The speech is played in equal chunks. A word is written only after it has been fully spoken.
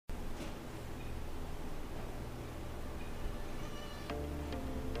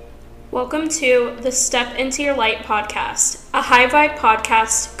Welcome to the Step Into Your Light podcast, a high vibe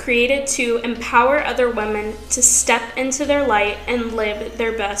podcast created to empower other women to step into their light and live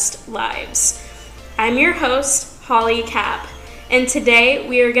their best lives. I'm your host, Holly Cap, and today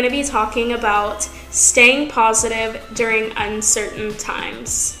we are going to be talking about staying positive during uncertain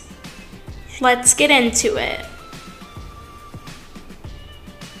times. Let's get into it.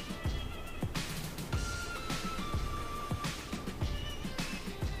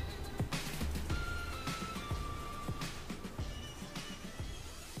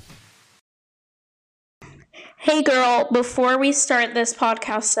 Hey girl, before we start this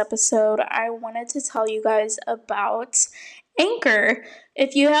podcast episode, I wanted to tell you guys about Anchor.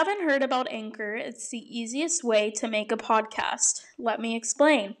 If you haven't heard about Anchor, it's the easiest way to make a podcast. Let me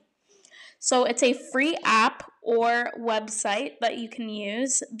explain. So it's a free app or website that you can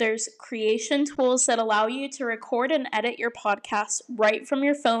use. There's creation tools that allow you to record and edit your podcast right from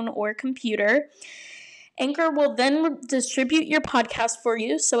your phone or computer. Anchor will then distribute your podcast for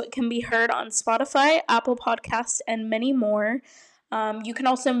you so it can be heard on Spotify, Apple Podcasts, and many more. You can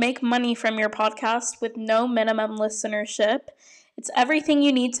also make money from your podcast with no minimum listenership. It's everything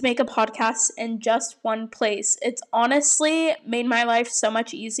you need to make a podcast in just one place. It's honestly made my life so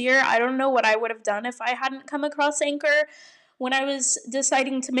much easier. I don't know what I would have done if I hadn't come across Anchor when I was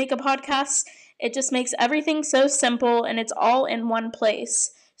deciding to make a podcast. It just makes everything so simple and it's all in one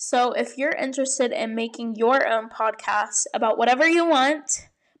place. So if you're interested in making your own podcast about whatever you want,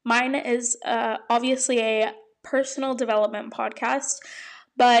 mine is obviously a personal development podcast.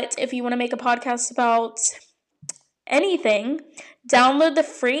 But if you want to make a podcast about anything, download the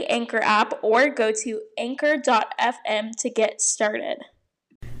free Anchor app or go to anchor.fm to get started.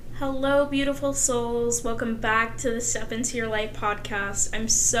 Hello, beautiful souls. Welcome back to the Step Into Your Light podcast. I'm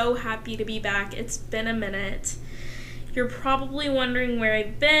so happy to be back. It's been a minute. You're probably wondering where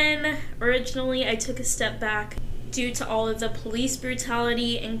I've been. Originally, I took a step back due to all of the police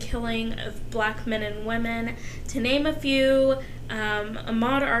brutality and killing of black men and women. To name a few,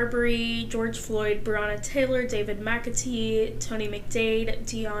 Ahmaud Arbery, George Floyd, Breonna Taylor, David McAtee, Tony McDade,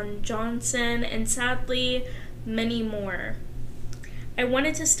 Deion Johnson, and sadly, many more. I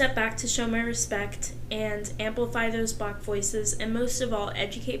wanted to step back to show my respect and amplify those black voices, and most of all,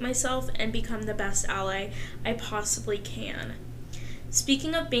 educate myself and become the best ally I possibly can.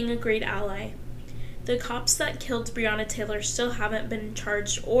 Speaking of being a great ally, the cops that killed Breonna Taylor still haven't been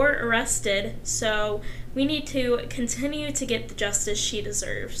charged or arrested, so we need to continue to get the justice she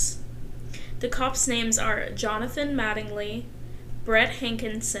deserves. The cops' names are Jonathan Mattingly, Brett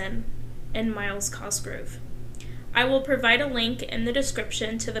Hankinson, and Miles Cosgrove. I will provide a link in the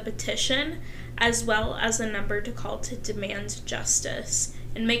description to the petition, as well as a number to call to demand justice.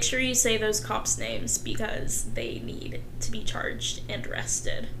 And make sure you say those cops' names because they need to be charged and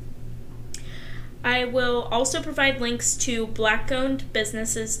arrested. I will also provide links to Black-owned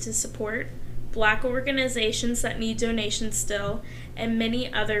businesses to support, Black organizations that need donations still, and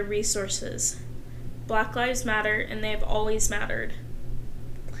many other resources. Black lives matter, and they have always mattered.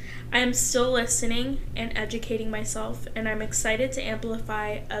 I am still listening and educating myself, and I'm excited to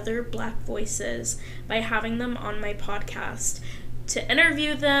amplify other Black voices by having them on my podcast, to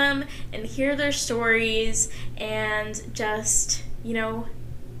interview them and hear their stories and just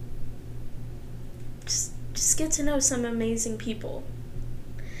get to know some amazing people.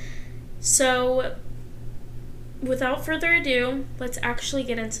 So, without further ado, let's actually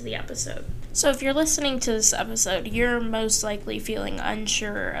get into the episode. So if you're listening to this episode, you're most likely feeling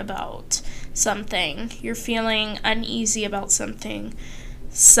unsure about something. You're feeling uneasy about something.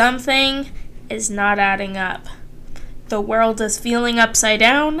 Something is not adding up. The world is feeling upside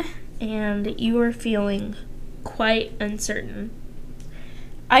down, and you are feeling quite uncertain.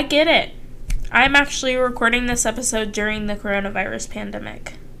 I get it. I'm actually recording this episode during the coronavirus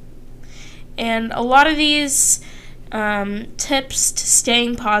pandemic. And a lot of these tips to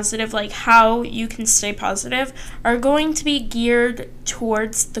staying positive, like how you can stay positive, are going to be geared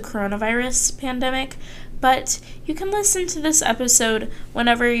towards the coronavirus pandemic, but you can listen to this episode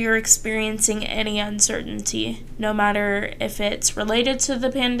whenever you're experiencing any uncertainty, no matter if it's related to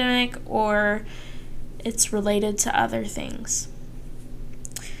the pandemic or it's related to other things.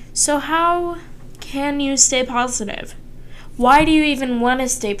 So how can you stay positive? Why do you even want to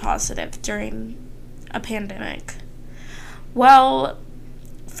stay positive during a pandemic? Well,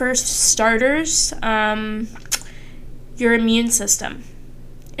 for starters, your immune system.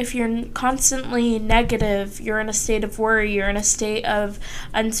 If you're constantly negative, you're in a state of worry, you're in a state of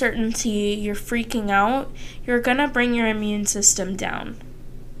uncertainty, you're freaking out, you're gonna bring your immune system down.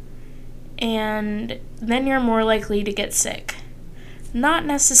 And then you're more likely to get sick. not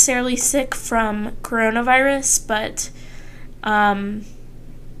necessarily sick from coronavirus, but,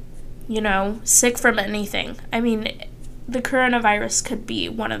 sick from anything. I mean, the coronavirus could be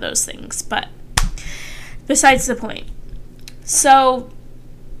one of those things, but besides the point. So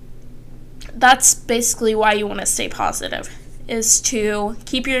that's basically why you want to stay positive, is to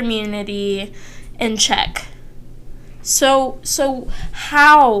keep your immunity in check. So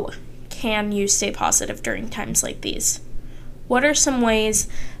how can you stay positive during times like these? What are some ways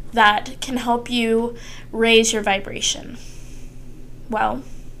that can help you raise your vibration? Well,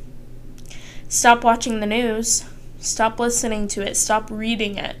 stop watching the news, stop listening to it, stop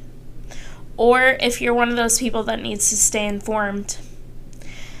reading it. Or if you're one of those people that needs to stay informed,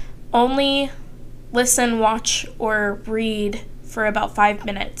 only listen, watch, or read for about 5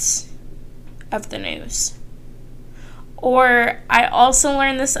 minutes of the news. Or I also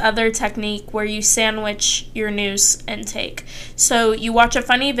learned this other technique where you sandwich your news intake. So you watch a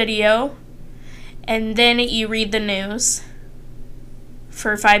funny video, and then you read the news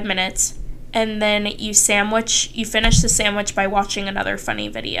for 5 minutes, and then you finish the sandwich by watching another funny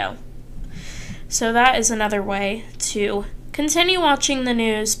video. So that is another way to continue watching the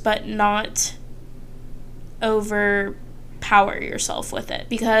news, but not overpower yourself with it,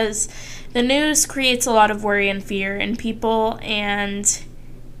 because the news creates a lot of worry and fear in people, and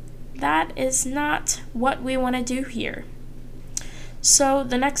that is not what we want to do here. So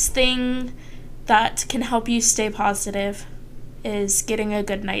the next thing that can help you stay positive is getting a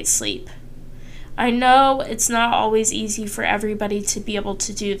good night's sleep. I know it's not always easy for everybody to be able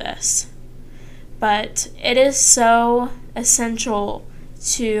to do this, but it is so essential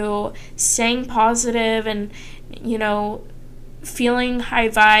to staying positive and, feeling high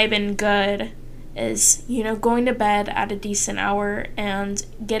vibe and good is, going to bed at a decent hour and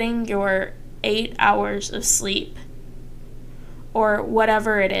getting your 8 hours of sleep or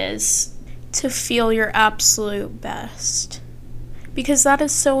whatever it is to feel your absolute best, because that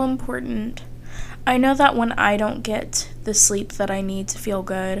is so important. I know that when I don't get the sleep that I need to feel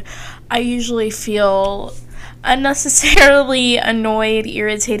good, I usually feel unnecessarily annoyed,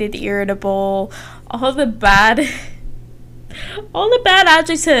 irritated, irritable, all the bad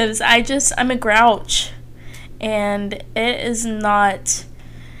adjectives. I'm a grouch, and it's not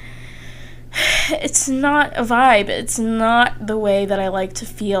a vibe. It's not the way that I like to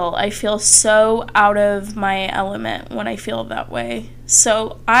feel. I feel so out of my element when I feel that way.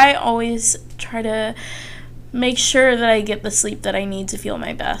 So I always try to make sure that I get the sleep that I need to feel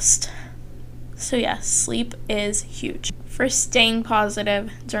my best. So yes, sleep is huge for staying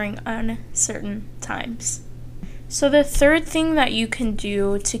positive during uncertain times. So the third thing that you can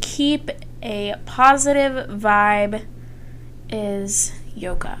do to keep a positive vibe is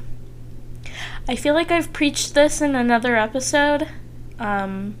yoga. I feel like I've preached this in another episode,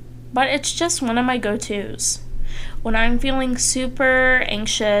 but it's just one of my go-tos. When I'm feeling super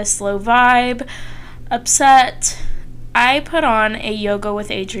anxious, low vibe, upset, I put on a Yoga with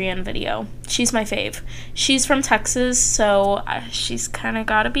Adriene video. She's my fave. She's from Texas, so she's kind of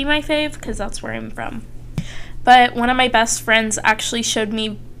got to be my fave because that's where I'm from. But one of my best friends actually showed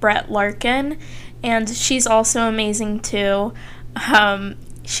me Brett Larkin, and she's also amazing too.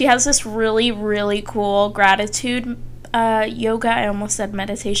 She has this really, really cool gratitude yoga. I almost said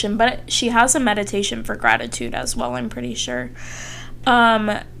meditation, but she has a meditation for gratitude as well, I'm pretty sure.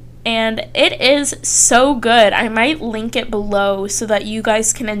 And it is so good. I might link it below so that you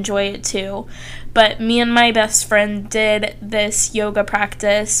guys can enjoy it too. But me and my best friend did this yoga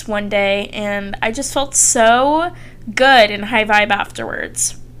practice one day, and I just felt so good and high vibe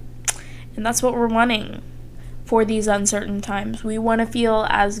afterwards. And that's what we're wanting for these uncertain times. We want to feel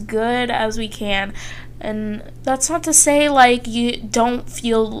as good as we can. And that's not to say like you don't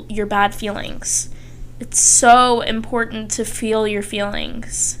feel your bad feelings. It's so important to feel your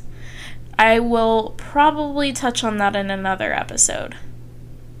feelings. I will probably touch on that in another episode.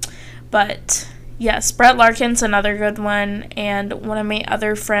 But yes, Brett Larkin's another good one, and one of my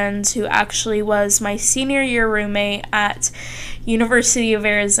other friends who actually was my senior year roommate at University of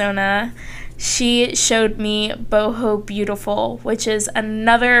Arizona, she showed me Boho Beautiful, which is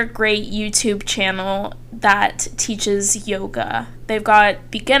another great YouTube channel that teaches yoga. They've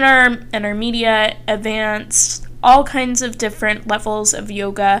got beginner, intermediate, advanced, all kinds of different levels of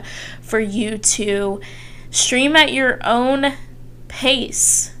yoga for you to stream at your own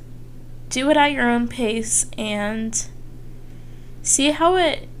pace. Do it at your own pace and see how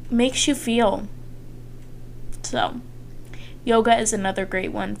it makes you feel. So, yoga is another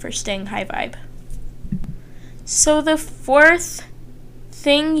great one for staying high vibe. So the fourth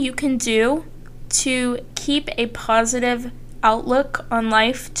thing you can do to keep a positive outlook on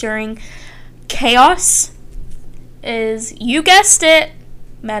life during chaos is, you guessed it,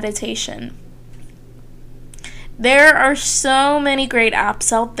 meditation. There are so many great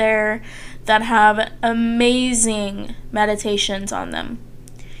apps out there that have amazing meditations on them.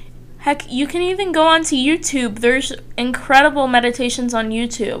 Heck, you can even go onto YouTube. There's incredible meditations on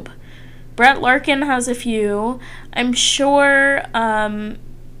YouTube. Brett Larkin has a few. I'm sure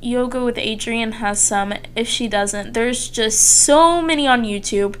Yoga with Adriene has some. If she doesn't, there's just so many on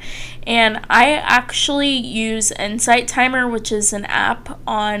YouTube. And I actually use Insight Timer, which is an app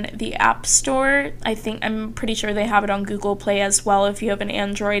on the App Store. I'm pretty sure they have it on Google Play as well if you have an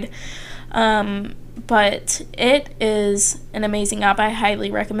Android. But it is an amazing app. I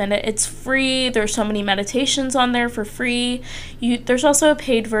highly recommend it. It's free. There's so many meditations on there for free. There's also a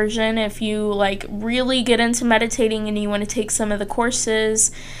paid version if you really get into meditating and you want to take some of the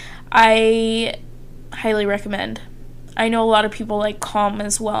courses. I highly recommend. I know a lot of people like Calm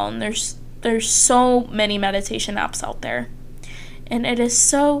as well, and there's so many meditation apps out there. And it is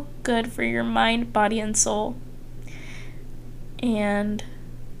so good for your mind, body, and soul. And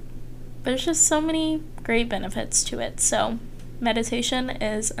there's just so many great benefits to it. So meditation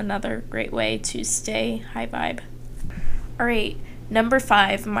is another great way to stay high vibe. All right, number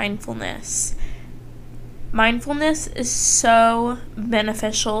 5, mindfulness. Mindfulness is so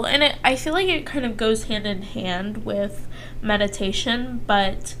beneficial, and I feel like it kind of goes hand in hand with meditation,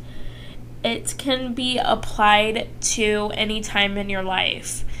 but it can be applied to any time in your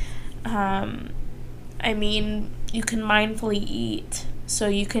life. You can mindfully eat, so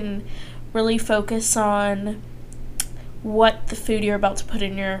you can really focus on what the food you're about to put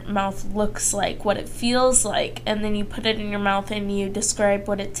in your mouth looks like, what it feels like, and then you put it in your mouth and you describe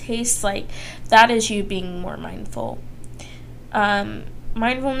what it tastes like. That is you being more mindful.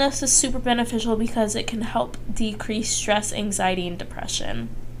 Mindfulness is super beneficial because it can help decrease stress, anxiety, and depression.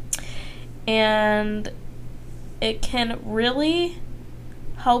 And it can really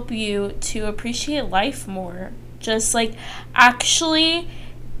help you to appreciate life more. Just actually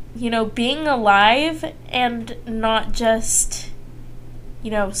being alive and not just,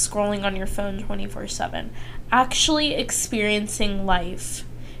 scrolling on your phone 24/7. Actually experiencing life,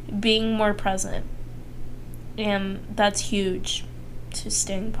 being more present. And that's huge to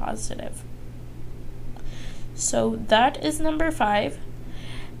staying positive. So that is number 5.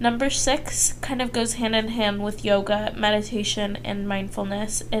 Number 6 kind of goes hand in hand with yoga, meditation, and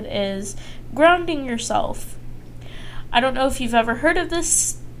mindfulness. It is grounding yourself. I don't know if you've ever heard of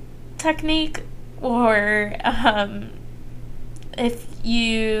this technique, or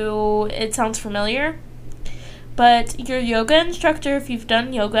it sounds familiar, but your yoga instructor, if you've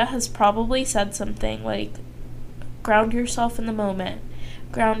done yoga, has probably said something like, ground yourself in the moment,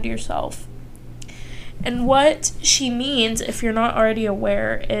 ground yourself. And what she means, if you're not already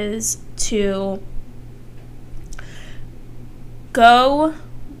aware, is to go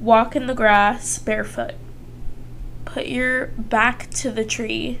walk in the grass barefoot, put your back to the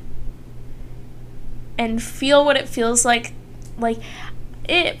tree, and feel what it feels like.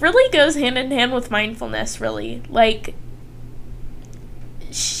 It really goes hand in hand with mindfulness, really.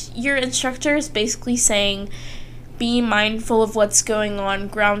 Your instructor is basically saying, be mindful of what's going on,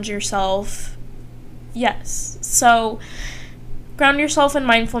 ground yourself. Yes. So, ground yourself and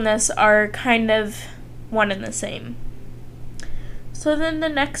mindfulness are kind of one and the same. So then the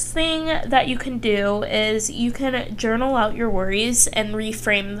next thing that you can do is you can journal out your worries and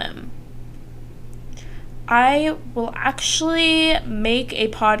reframe them. I will actually make a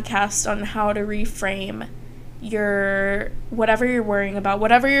podcast on how to reframe whatever you're worrying about,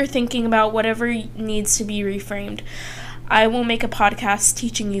 whatever you're thinking about, whatever needs to be reframed. I will make a podcast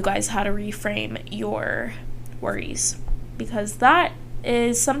teaching you guys how to reframe your worries, because that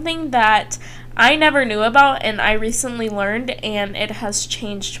is something that I never knew about and I recently learned, and it has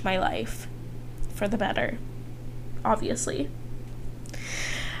changed my life for the better, obviously.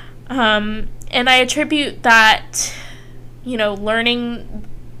 And I attribute that, learning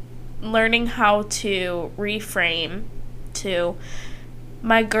how to reframe to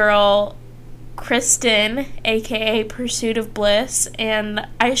my girl, Kristen, aka Pursuit of Bliss, and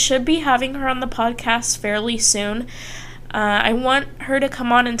I should be having her on the podcast fairly soon. I want her to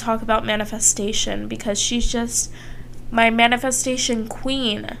come on and talk about manifestation because she's just my manifestation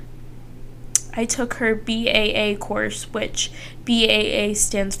queen. I took her BAA course, which BAA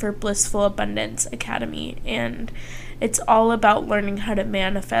stands for Blissful Abundance Academy, and it's all about learning how to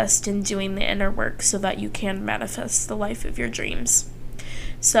manifest and doing the inner work so that you can manifest the life of your dreams.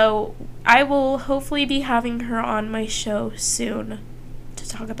 So I will hopefully be having her on my show soon to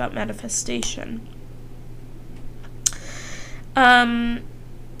talk about manifestation.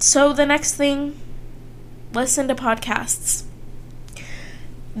 So the next thing, listen to podcasts.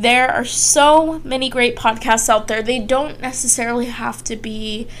 There are so many great podcasts out there. They don't necessarily have to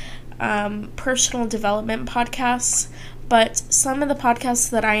be personal development podcasts, but some of the podcasts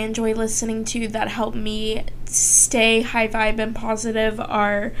that I enjoy listening to that help me stay high vibe and positive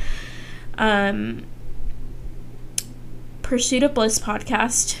are Pursuit of Bliss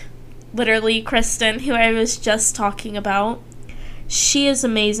podcast. Literally, Kristen, who I was just talking about, she is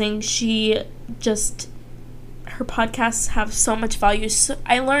amazing. Her podcasts have so much value. So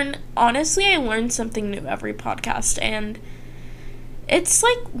I learn something new every podcast, and it's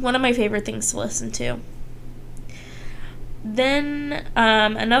like one of my favorite things to listen to. Then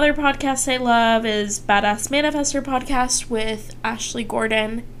another podcast I love is Badass Manifestor podcast with Ashley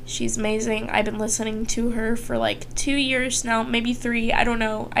Gordon. She's amazing. I've been listening to her for like 2 years now, maybe 3, I don't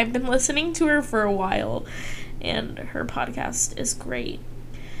know. I've been listening to her for a while, and her podcast is great.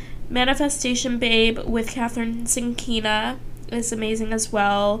 Manifestation Babe with Catherine Sinkina is amazing as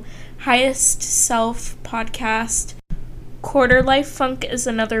well. Highest Self podcast. Quarter Life Funk is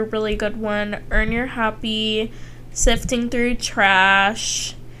another really good one. Earn Your Happy. Sifting Through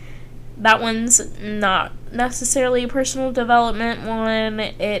Trash. That one's not necessarily a personal development one.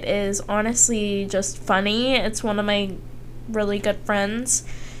 It is honestly just funny. It's one of my really good friends.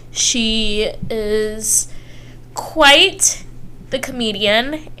 She is quite the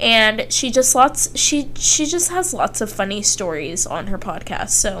comedian, and she just has lots of funny stories on her podcast.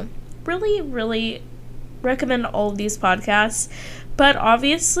 So really recommend all of these podcasts. But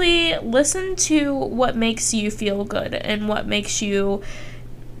obviously, listen to what makes you feel good and what makes you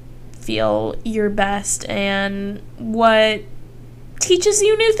feel your best and what teaches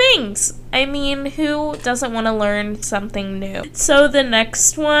you new things. I mean, who doesn't want to learn something new? So the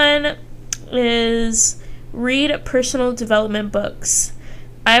next one is read personal development books.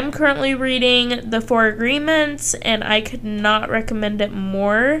 I'm currently reading The 4 Agreements, and I could not recommend it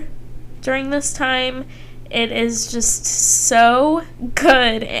more during this time. It is just so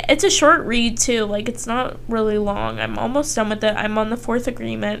good. It's a short read, too. Like, it's not really long. I'm almost done with it. I'm on the 4th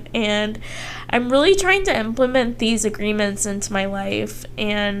agreement, and I'm really trying to implement these agreements into my life,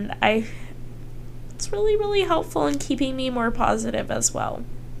 and it's really helpful in keeping me more positive as well.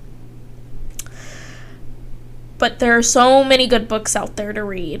 But there are so many good books out there to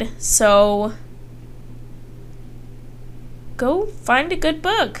read, so go find a good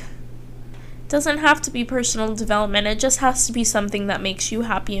book. Doesn't have to be personal development. It just has to be something that makes you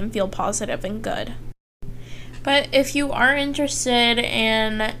happy and feel positive and good. But if you are interested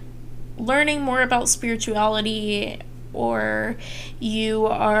in learning more about spirituality, or you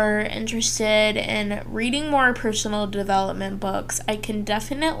are interested in reading more personal development books, I can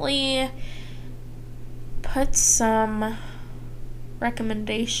definitely put some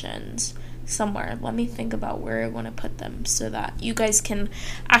recommendations somewhere. Let me think about where I want to put them so that you guys can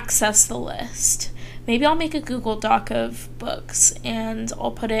access the list. Maybe I'll make a Google Doc of books and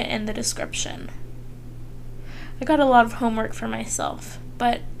I'll put it in the description. I got a lot of homework for myself,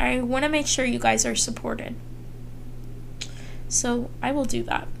 but I want to make sure you guys are supported. So I will do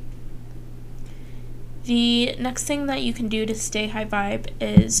that. The next thing that you can do to stay high vibe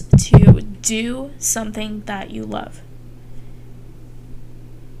is to do something that you love.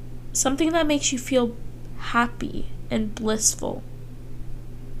 Something that makes you feel happy and blissful.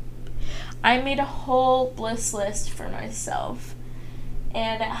 I made a whole bliss list for myself,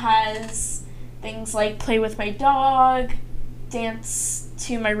 and it has things like play with my dog, dance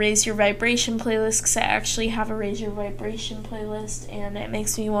to my Raise Your Vibration playlist, because I actually have a Raise Your Vibration playlist, and it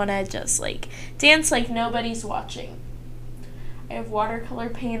makes me want to just like dance like nobody's watching. I have watercolor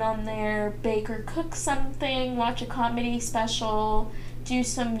paint on there, bake or cook something, watch a comedy special, do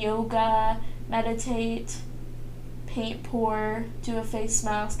some yoga, meditate, paint pour, do a face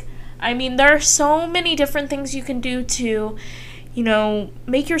mask. I mean, there are so many different things you can do to,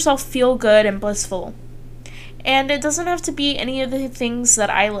 make yourself feel good and blissful. And it doesn't have to be any of the things that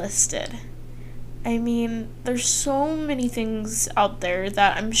I listed. I mean, there's so many things out there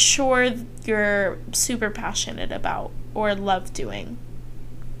that I'm sure you're super passionate about or love doing.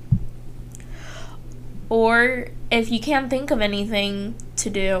 Or if you can't think of anything to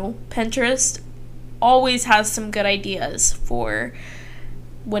do, Pinterest always has some good ideas for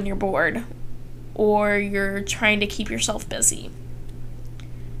when you're bored or you're trying to keep yourself busy.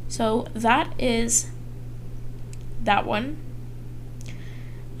 So that is that one.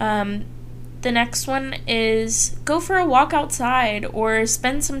 The next one is go for a walk outside or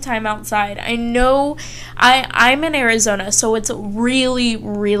spend some time outside. I know I'm in Arizona, so it's really,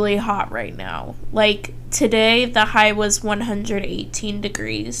 really hot right now. Like today, the high was 118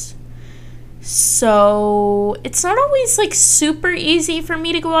 degrees. So it's not always like super easy for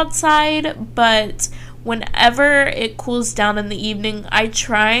me to go outside, but whenever it cools down in the evening, I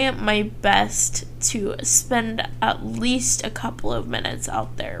try my best to spend at least a couple of minutes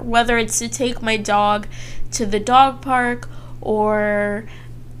out there, whether it's to take my dog to the dog park, or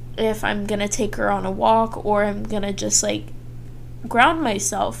if I'm gonna take her on a walk, or I'm gonna just like ground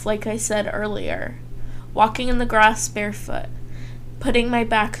myself, like I said earlier, walking in the grass barefoot, putting my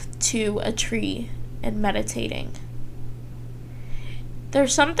back to a tree and meditating.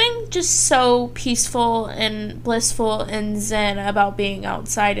 There's something just so peaceful and blissful and zen about being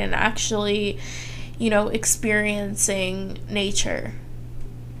outside and actually, experiencing nature.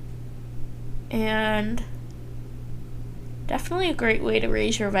 And definitely a great way to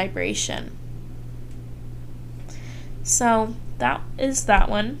raise your vibration. So that is that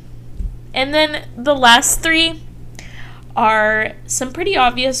one. And then the last three are some pretty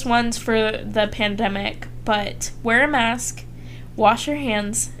obvious ones for the pandemic, but wear a mask, wash your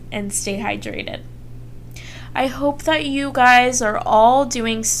hands, and stay hydrated. I hope that you guys are all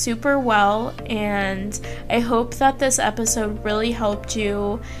doing super well, and I hope that this episode really helped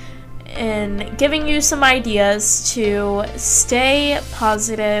you in giving you some ideas to stay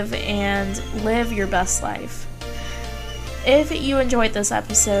positive and live your best life. If you enjoyed this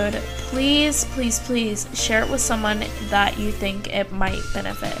episode, please, please, please share it with someone that you think it might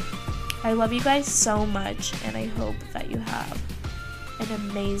benefit. I love you guys so much, and I hope that you have an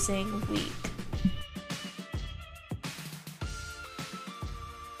amazing week.